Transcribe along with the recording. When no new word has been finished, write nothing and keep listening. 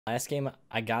Last game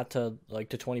I got to like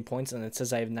to 20 points and it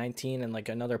says I have 19 and like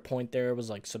another point there was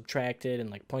like subtracted and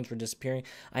like points were disappearing.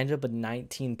 I ended up with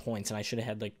 19 points and I should have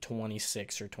had like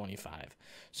 26 or 25.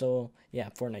 So yeah,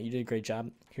 Fortnite, you did a great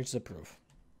job. Here's the proof.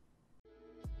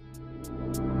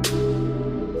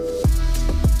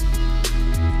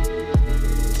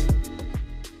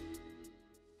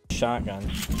 Shotgun.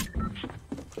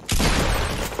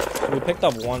 So we picked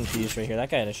up one piece right here.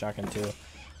 That guy had a shotgun too.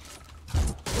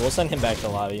 We'll send him back to the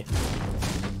lobby.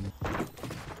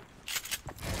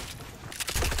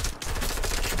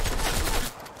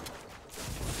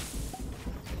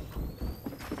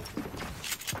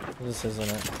 This isn't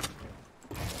it.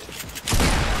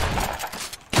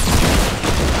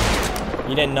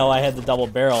 You didn't know I had the double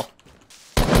barrel.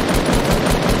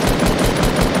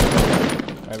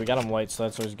 Alright, we got him white, so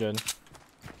that's always good.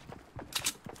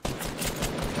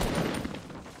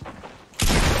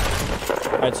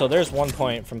 Alright, so there's 1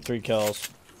 point from 3 kills.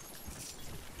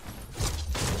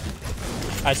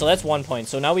 Alright, so that's 1 point.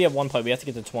 So now we have 1 point. We have to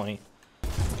get to 20.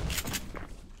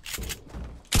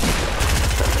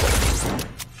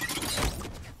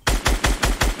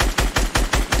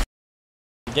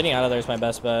 Getting out of there is my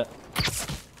best bet.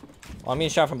 Well, I'm getting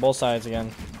shot from both sides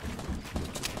again.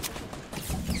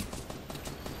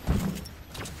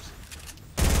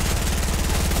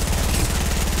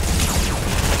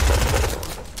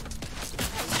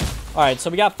 Alright, so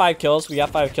we got 5 kills. We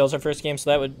got 5 kills our first game,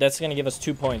 so that's going to give us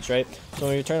 2 points, right? So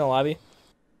when we return to the lobby,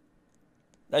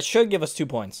 that should give us 2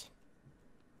 points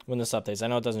when this updates. I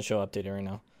know it doesn't show updated right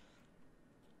now.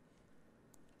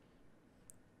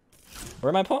 Where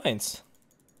are my points?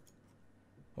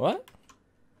 What?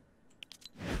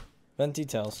 Event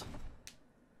details.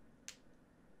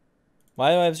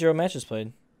 Why do I have 0 matches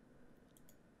played?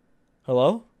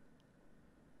 Hello?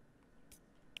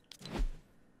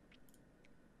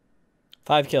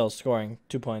 5 kills, scoring,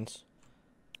 2 points.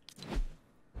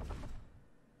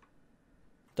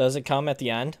 Does it come at the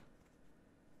end?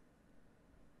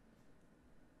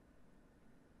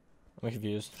 I'm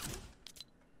confused.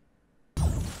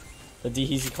 The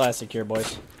Deheezy Classic here,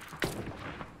 boys.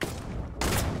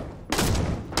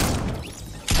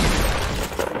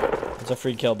 It's a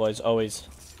free kill, boys, always.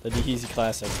 The Deheezy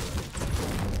Classic.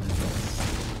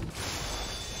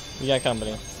 We got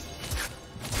company.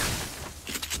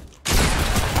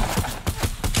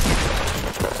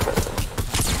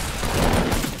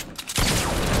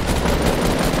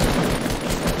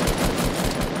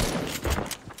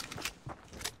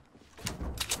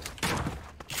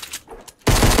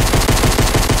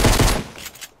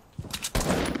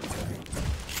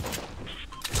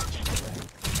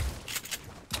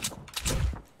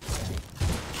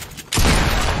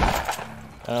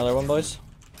 Another one, boys.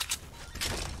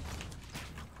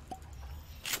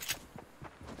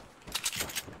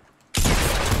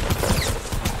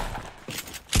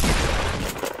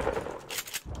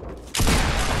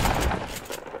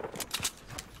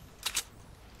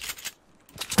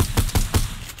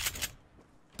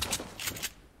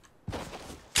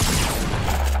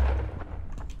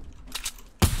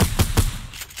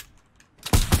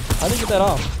 How did you get that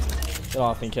off? Get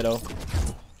off me, kiddo.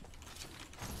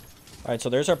 Alright, so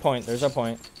there's our point. There's our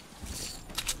point.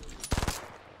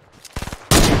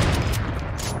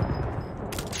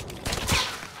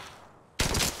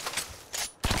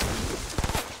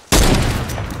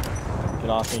 Get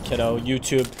off me, kiddo.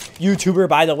 YouTuber,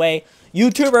 by the way.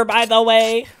 YouTuber, by the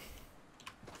way.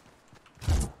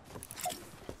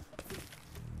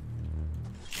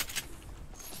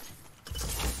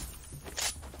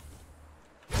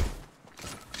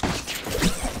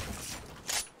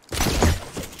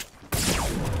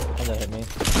 That hit me.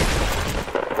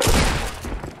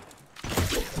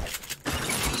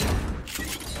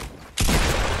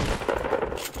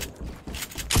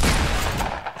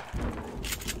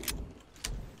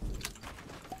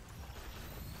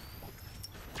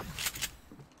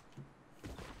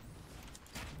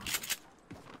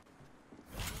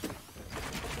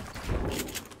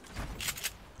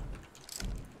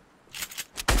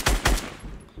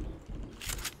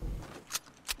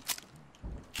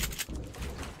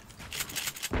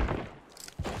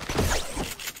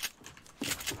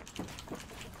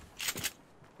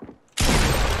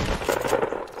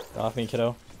 Off me,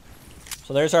 kiddo.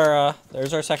 So there's our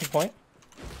second point.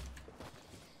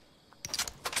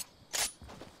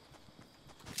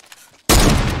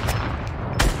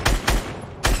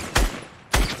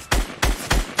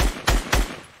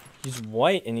 He's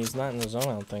white and he's not in the zone, I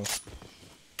don't think.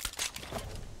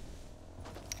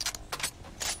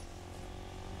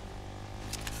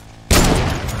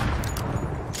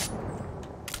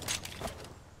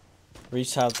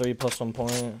 Reach top 3 plus 1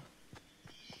 point.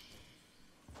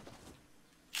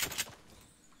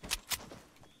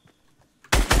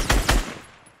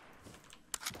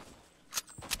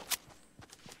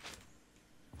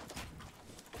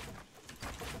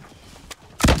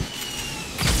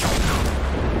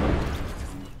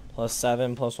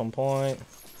 +7, +1 point.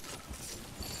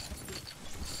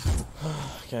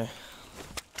 Okay.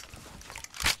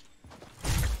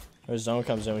 If zone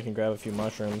comes in, we can grab a few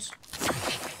mushrooms.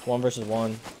 1 versus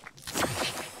 1.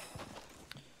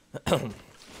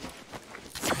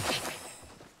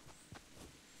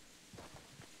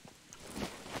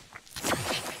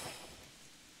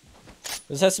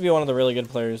 This has to be one of the really good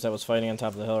players that was fighting on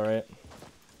top of the hill, right?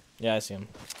 Yeah, I see him.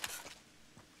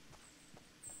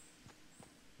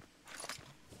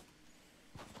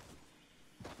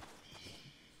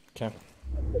 Okay.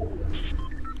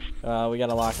 We got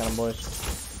a lock on him, boys.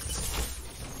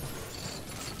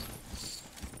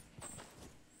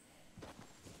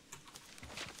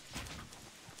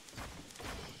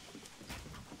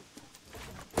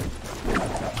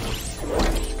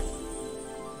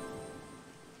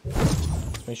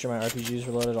 Make sure my RPG's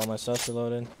reloaded, all my stuff's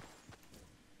reloaded.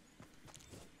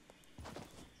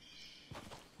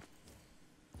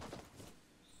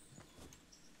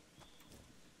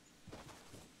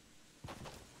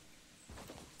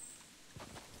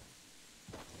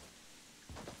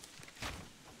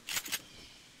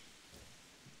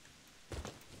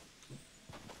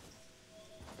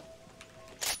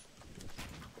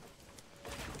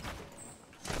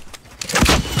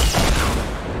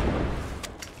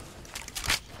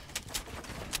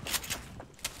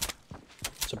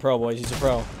 He's a pro, boys. He's a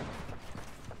pro.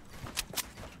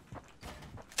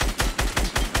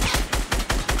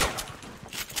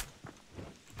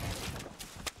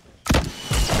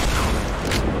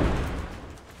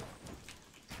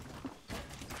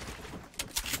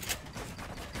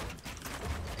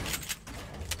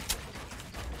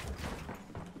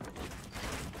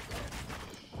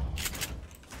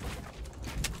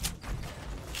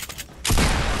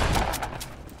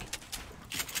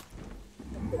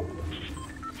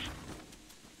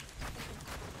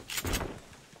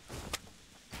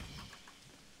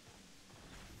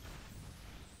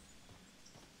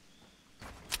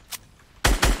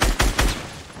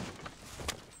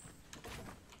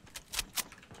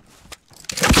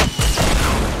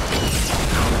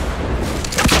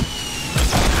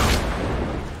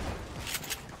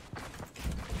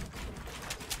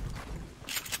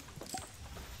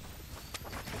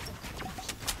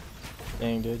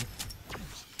 Dang, dude.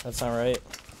 That's not right.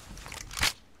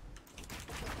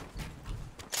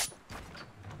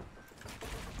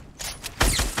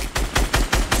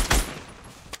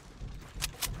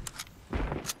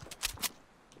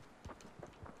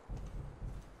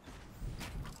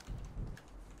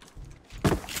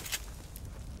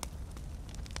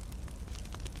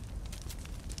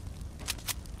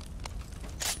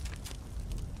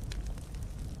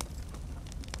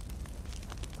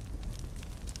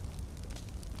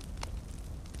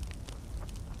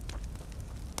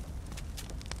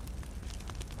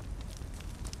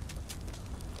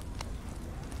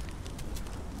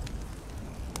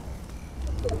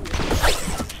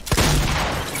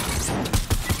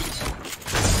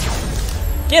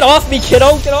 Get off me,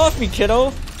 kiddo! Get off me,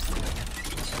 kiddo!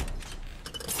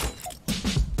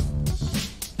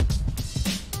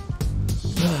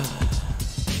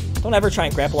 Don't ever try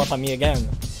and grapple up on me again.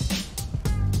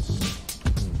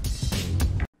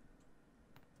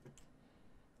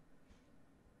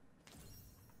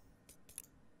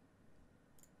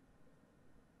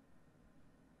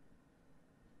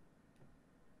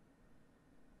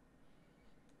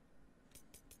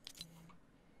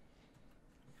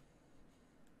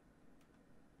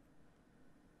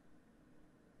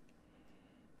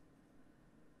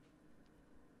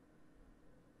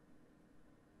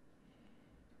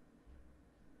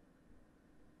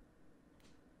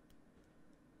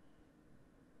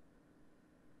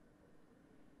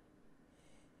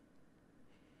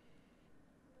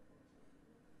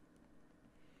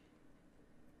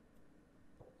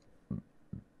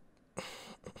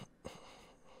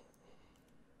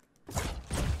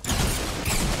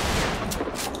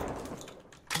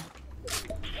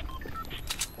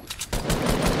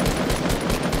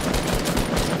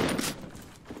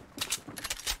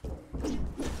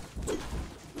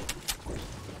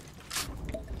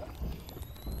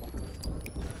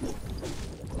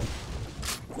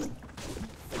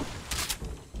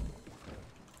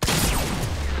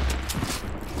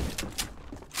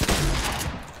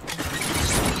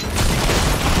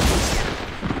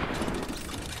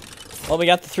 Well, we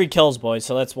got the 3 kills, boys,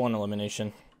 so that's 1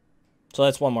 elimination. So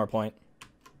that's 1 more point.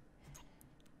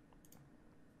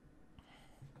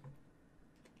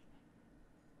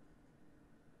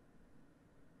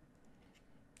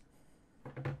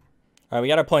 Alright, we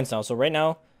got our points now. So right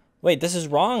now... Wait, this is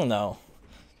wrong, though.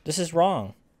 This is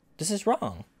wrong. This is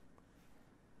wrong.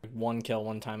 like 1 kill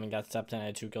one time and got top 10. I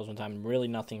had 2 kills one time. Really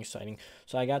nothing exciting.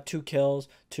 So I got 2 kills,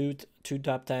 two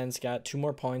top 10s, got 2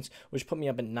 more points, which put me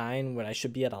up at 9 when I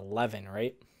should be at 11,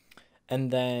 right?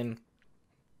 And then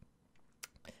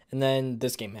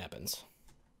this game happens.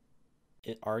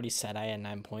 It already said I had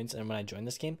 9 points, and when I joined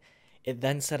this game, it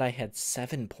then said I had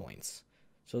 7 points.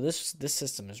 So this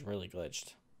system is really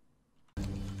glitched.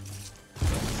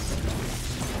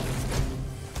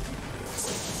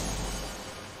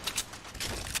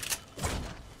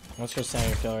 Let's go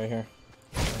center kill right here.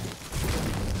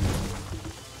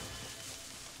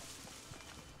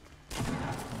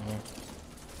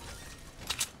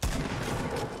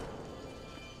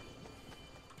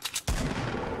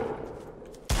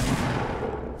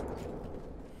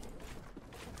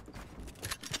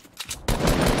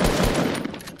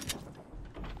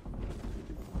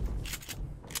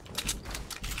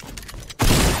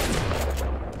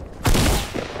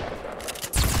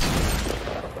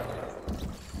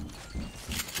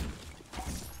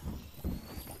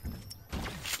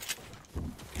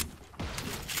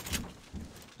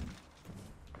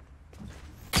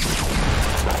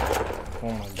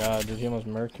 Oh my god, dude, he almost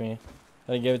murked me.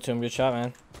 I give it to him. Good shot,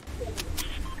 man.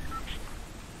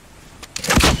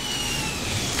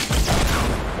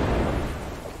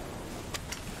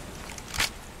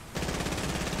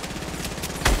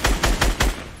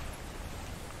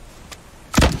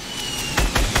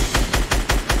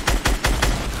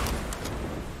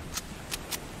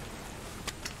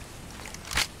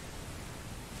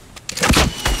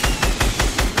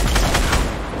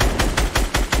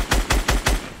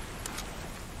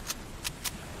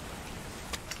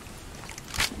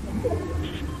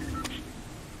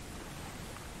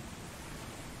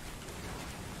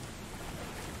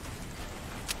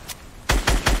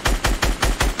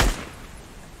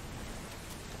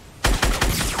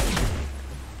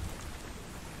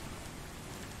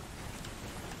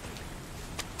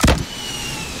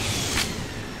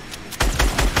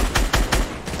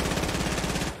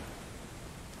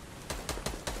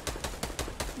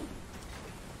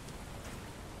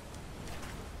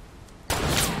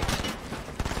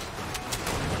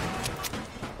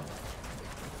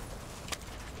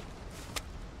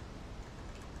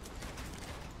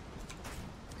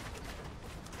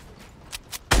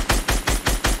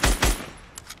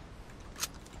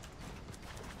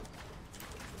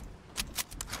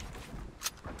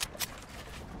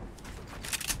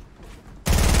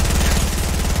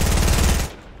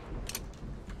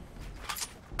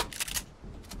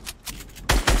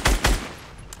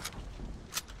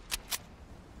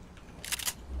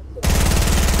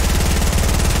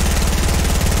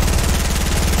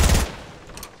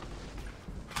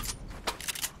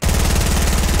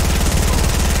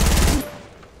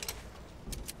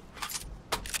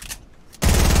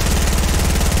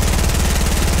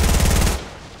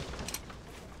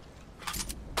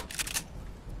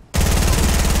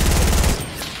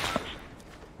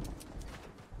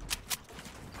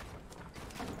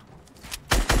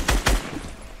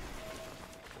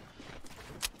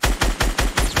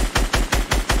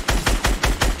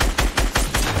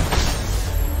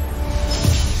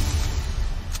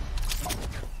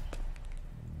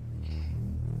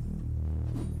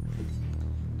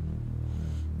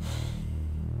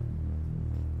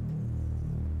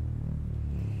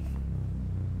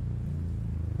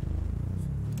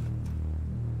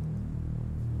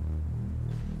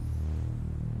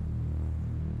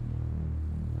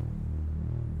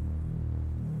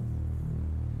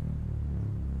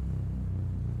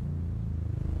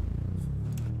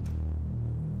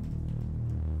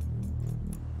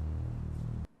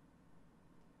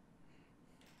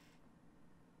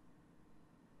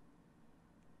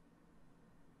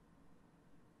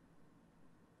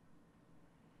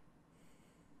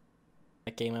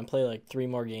 Game. I play like 3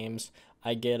 more games.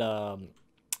 I get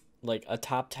like a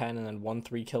top 10 and then 1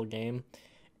 3-kill game,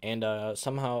 and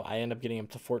somehow I end up getting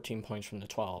up to 14 points from the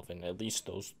 12, and at least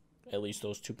those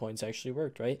 2 points actually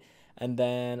worked, right? And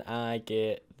then I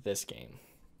get this game.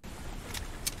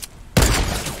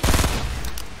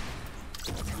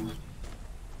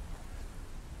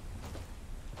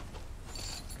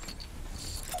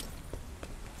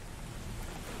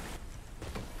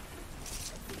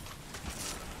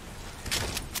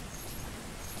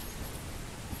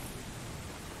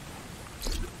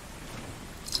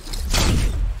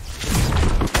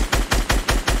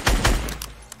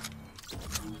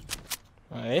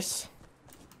 Nice.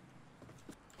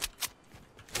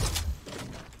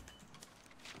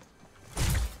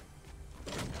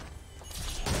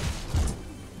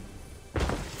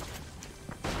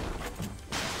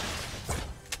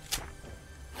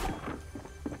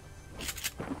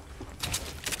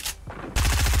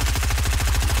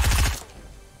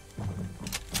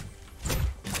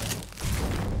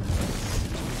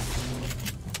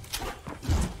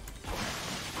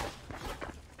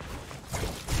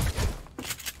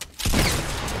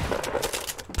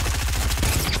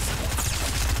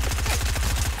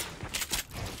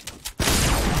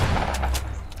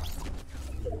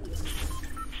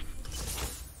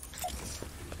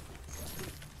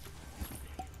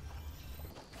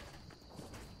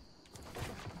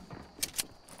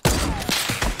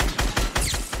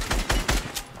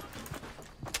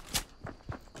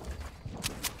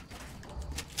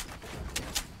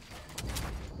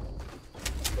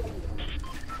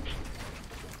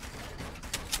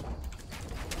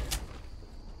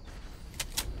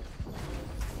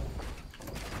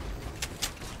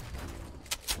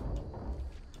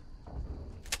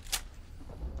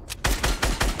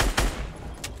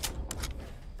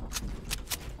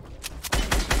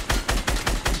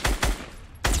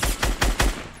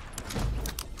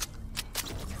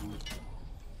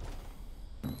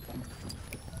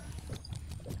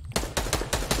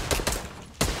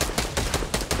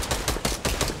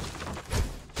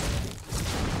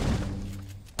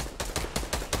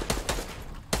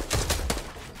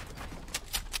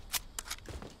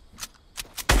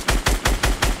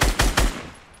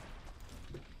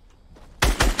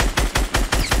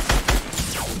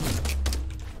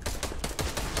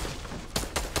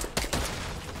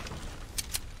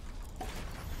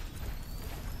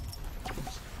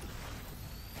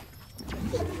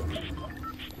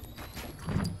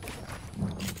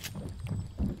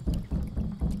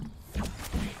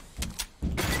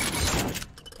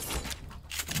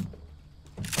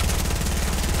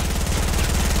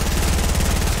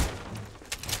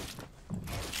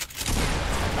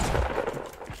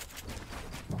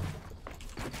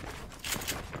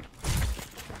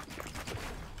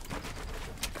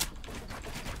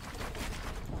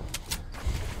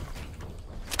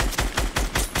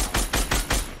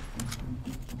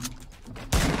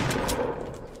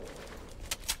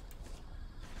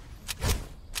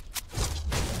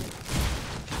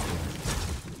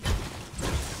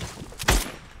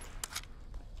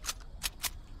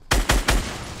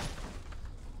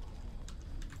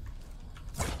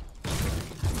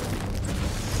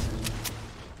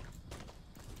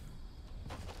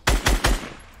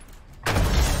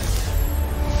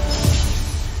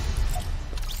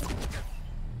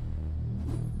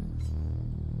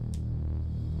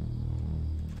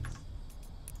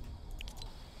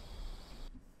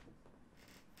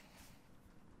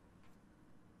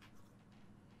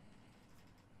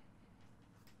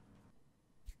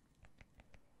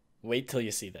 Wait till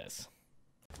you see this.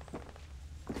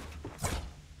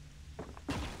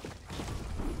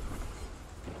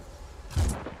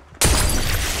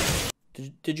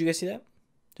 Did you guys see that?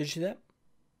 Did you see that?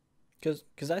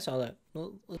 Cause I saw that.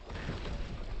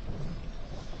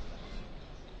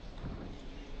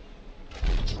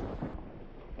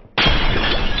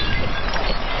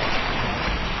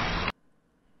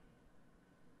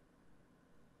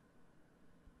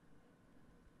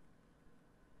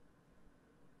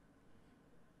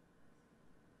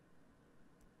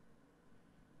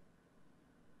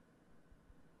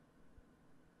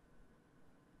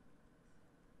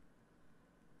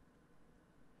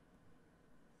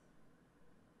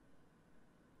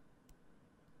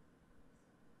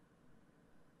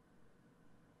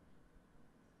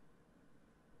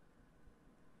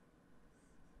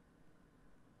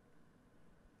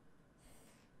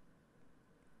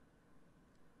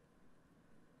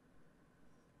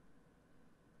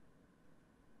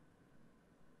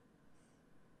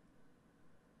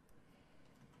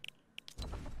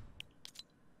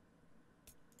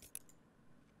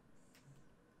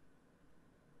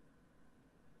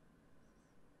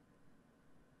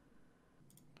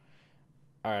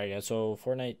 Alright, guys, so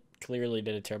Fortnite clearly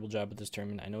did a terrible job with this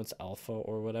tournament. I know it's alpha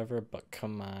or whatever, but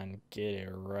come on, get it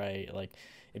right. Like,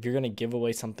 if you're going to give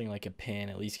away something like a pin,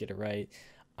 at least get it right.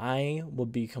 I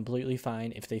would be completely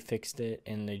fine if they fixed it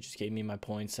and they just gave me my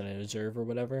points that I deserve or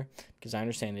whatever, because I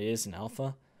understand it is an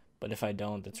alpha, but if I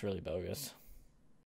don't, that's really bogus.